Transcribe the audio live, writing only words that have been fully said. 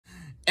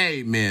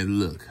Hey, man,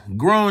 look.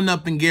 Growing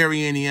up in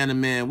Gary, Indiana,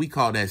 man, we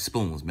call that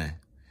spoons, man.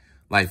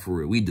 Like, for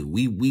real, we do.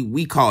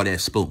 We call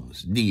that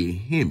spoons. Do you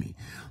hear me?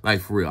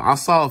 Like, for real. I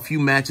saw a few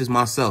matches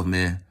myself,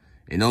 man.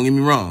 And don't get me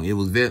wrong. It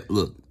was very,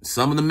 look,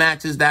 some of the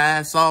matches that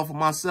I saw for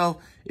myself,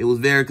 it was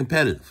very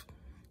competitive.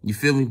 You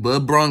feel me? But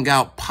it brought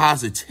out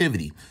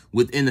positivity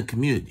within the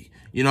community.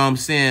 You know what I'm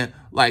saying?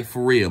 Like,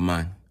 for real,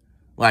 man.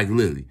 Like,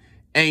 literally.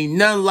 Ain't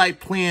nothing like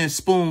playing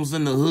spoons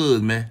in the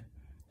hood, man.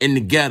 In the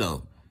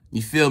ghetto.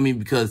 You feel me?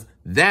 Because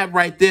that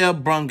right there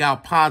brought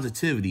out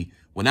positivity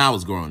when I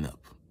was growing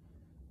up.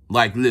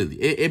 Like, literally.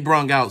 It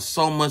brought out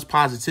so much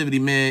positivity,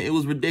 man. It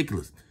was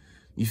ridiculous.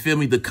 You feel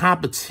me? The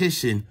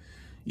competition,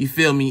 you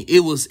feel me?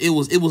 It was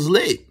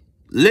lit.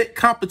 Lit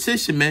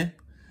competition, man.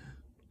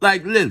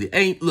 Like, literally.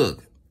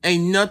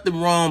 Ain't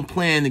nothing wrong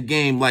playing the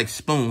game like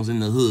spoons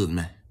in the hood,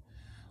 man.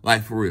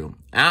 Like, for real.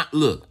 I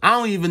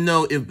don't even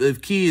know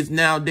if kids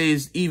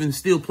nowadays even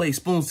still play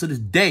spoons to this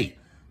day.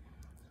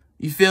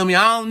 You feel me?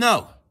 I don't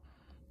know.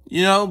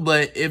 You know,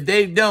 but if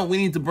they don't, we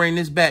need to bring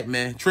this back,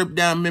 man. Trip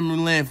down memory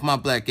lane for my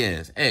black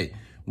ass. Hey,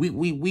 we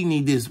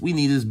need this. We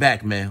need this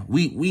back, man.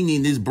 We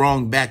need this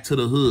brought back to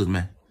the hood,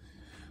 man.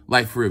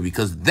 Like, for real,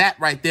 because that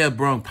right there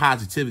brought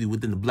positivity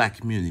within the black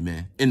community,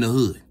 man. In the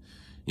hood.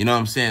 You know what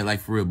I'm saying? Like,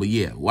 for real. But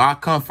yeah, where I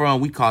come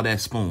from, we call that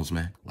spoons,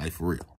 man. Like, for real.